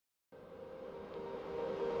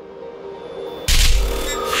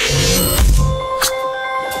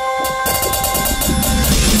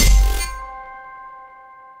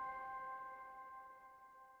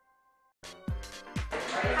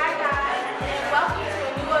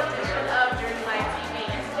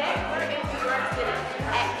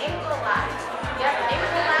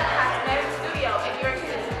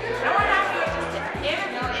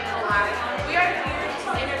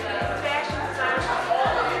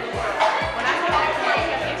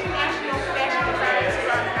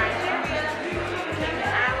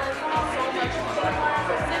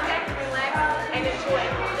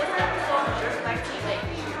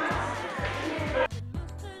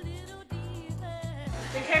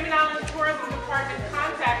The Cayman Islands Tourism Department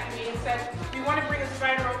contacted me and said, we want to bring a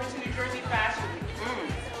designer over to New Jersey Fashion Week.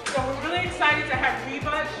 So we're really excited to have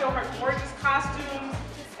Reba show her gorgeous costumes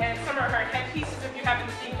and some of her headpieces if you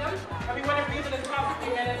haven't seen them. And we want Reba to talk a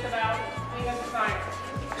few minutes about being a designer.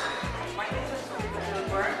 My name is Reba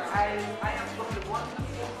Gilbert. I am from the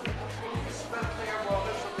wonderful Clear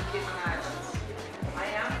waters of the Cayman Islands.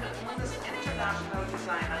 I am the oldest international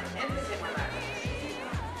designer in the Cayman Islands.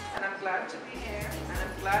 And I'm glad to be here, and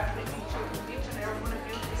I'm glad that each and every one of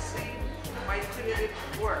you to see my creative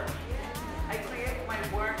work. I create my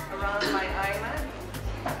work around my island,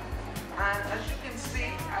 and as you can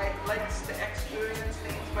see, I like to experience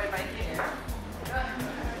things by my hair.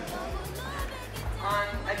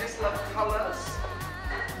 And I just love colors.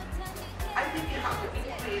 I think you have to be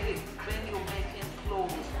creative when you're making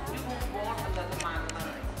clothes. You won't want another man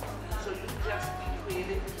line. So you just be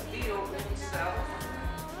creative, be your own self.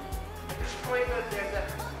 Destroy the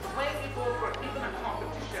when you go for even a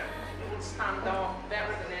competition, you will stand out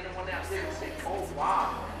better than anyone else. They will say, oh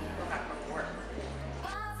wow, that can work.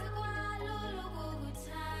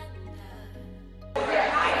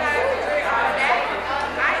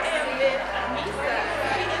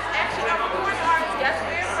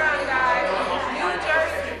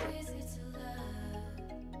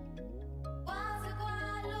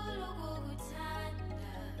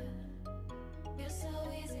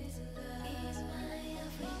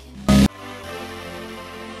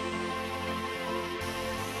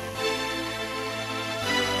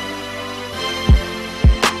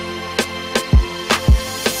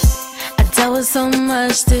 There was so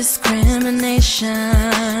much discrimination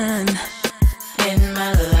in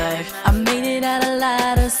my life. I made it out a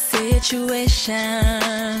lot of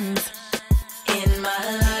situations in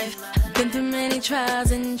my life. Been through many trials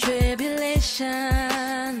and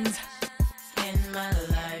tribulations in my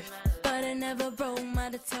life, but it never broke my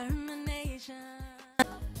determination.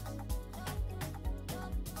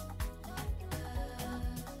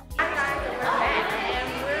 Hi guys, and we're back,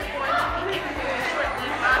 and we're going to be interviewing shortly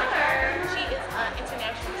Monica. She is an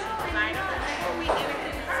international shoe designer. Before we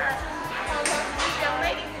interview her, I told her this young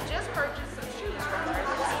lady who just purchased some shoes from her. Say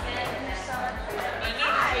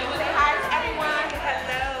hi to everyone.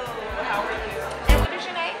 Hello. How are you? And what is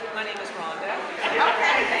your name? My name is Rhonda.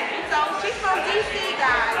 Okay. So she's from DC,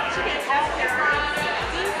 guys. She is from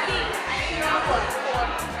DC. She was for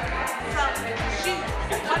some shoes.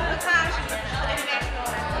 One of the times she was an international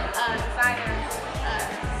designer,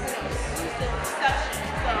 exclusive reception.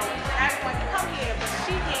 So I was going to come here, but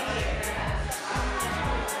she came here.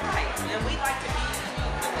 Right. And we like to be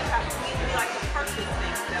unique. We like to purchase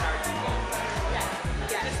things that are unique. Yes.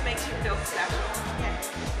 It just makes you feel special.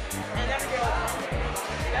 Yes. And that's real.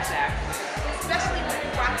 Exactly. Especially when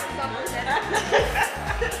you're watching something that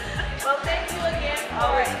Well, thank you again for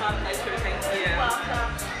Oh, it's my pleasure. Thank you. You're welcome.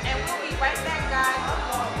 And we'll be right back, guys,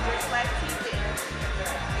 on Jerz Life TV.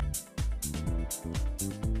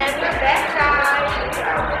 And we're back, guys.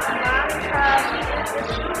 Monica, she's the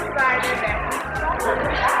shoe designer that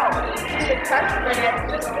she's a customer that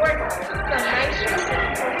just ordered some nice shoes. So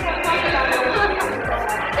we're going to talk about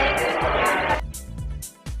it. Thank you.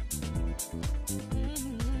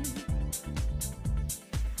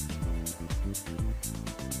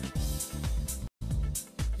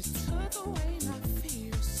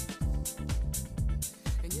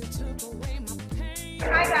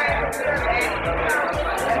 Hi guys, we're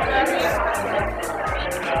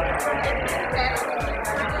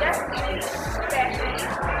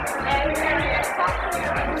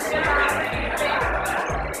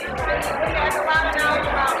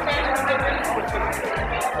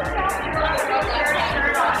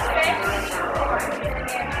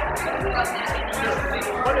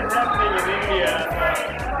What is happening in India,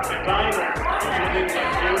 designers using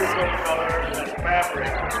these beautiful colors and fabric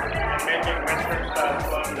and making Western style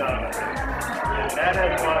clothes out of it. And that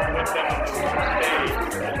has brought with them on the stage.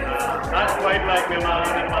 Not quite like Milan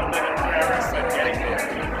and London and Paris, but getting there.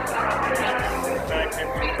 In fact, if you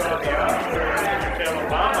saw the Oscars, Michelle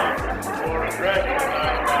Obama wore a dress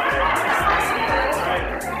designed by a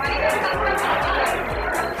designer.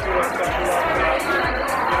 She was talking about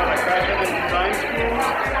like fashion and design school,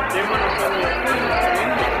 they want to send their students to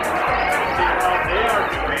India and see how they are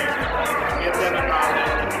doing, give them a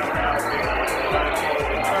knowledge and come out of it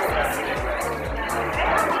and start happening.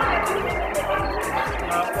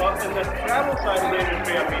 Well, in the travel side of the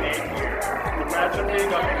industry, I've been 8 years. The fashion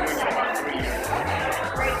league, I've been doing it about 3 years.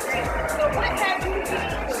 great. So what have you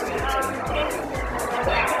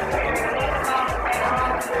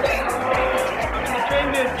The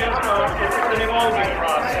change is just it's an evolving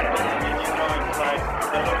process. I mean, it's like I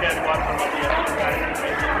look at what some of the other designers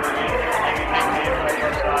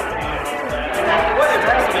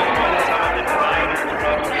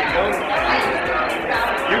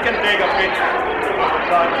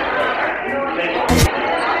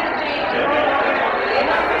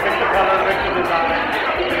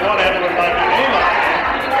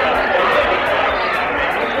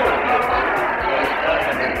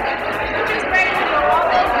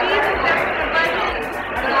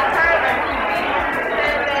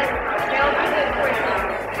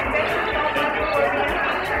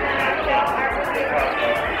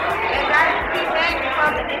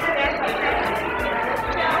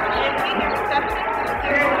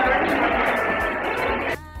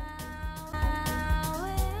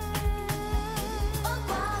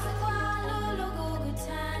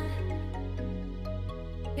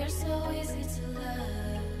so easy to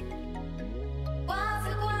love.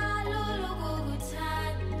 Waza kwa lulu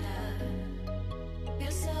kukutanda.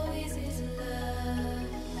 You're so easy to love.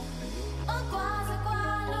 Oh, waza kwa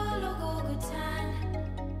lulu kukutanda.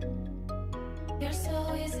 You're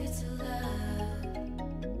so easy to love.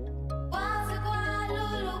 Waza kwa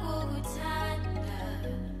lulu kukutanda.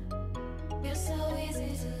 You're so easy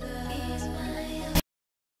to love. Ease my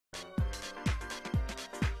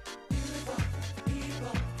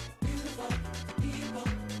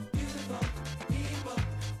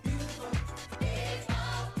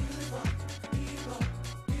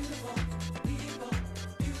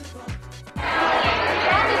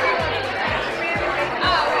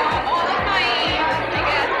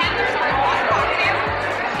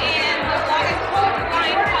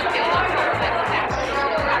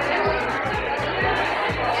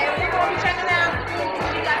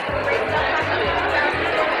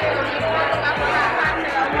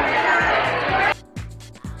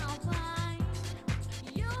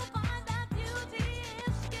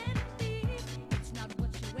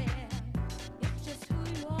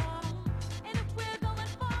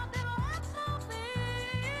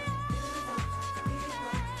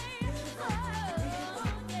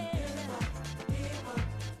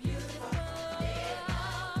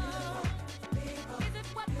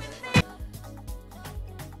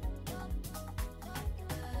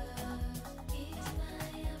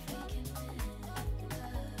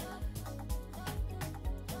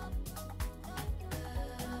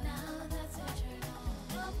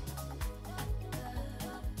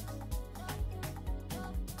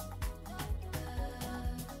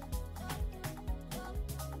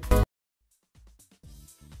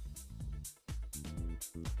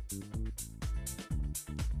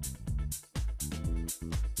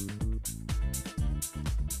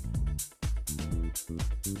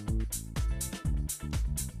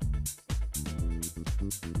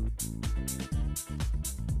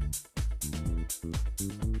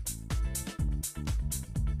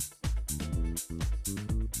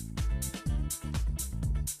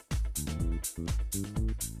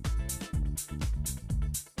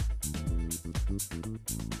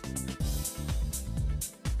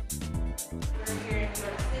We're here in New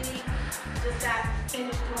York City. Just got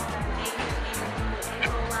finished doing our engagement with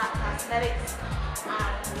Inglot Cosmetics.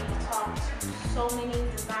 We talked to so many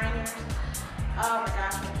designers. Oh my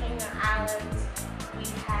gosh, from Cayman Islands. We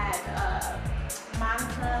had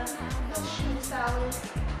Monica, the shoe stylist,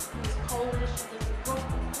 who's Polish, she lives in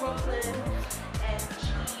Brooklyn, and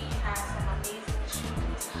she has some amazing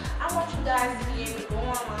shoes. I want you guys to be able to go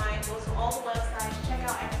online, go to all the websites, check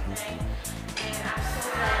out everything, and I'm so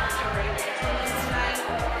glad that you're able to tune in tonight.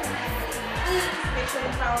 Please make sure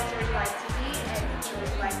you follow Jerz Life TV at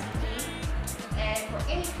Jerz Life TV. And for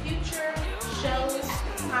any future shows,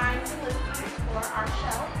 times, and listings for our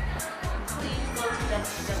show, please go to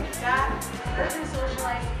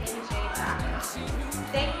www.urbanansocialifenj.com.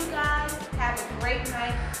 Thank you guys. Have a great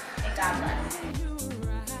night, and God bless.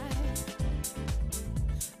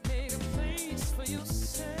 Made a place for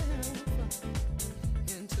yourself.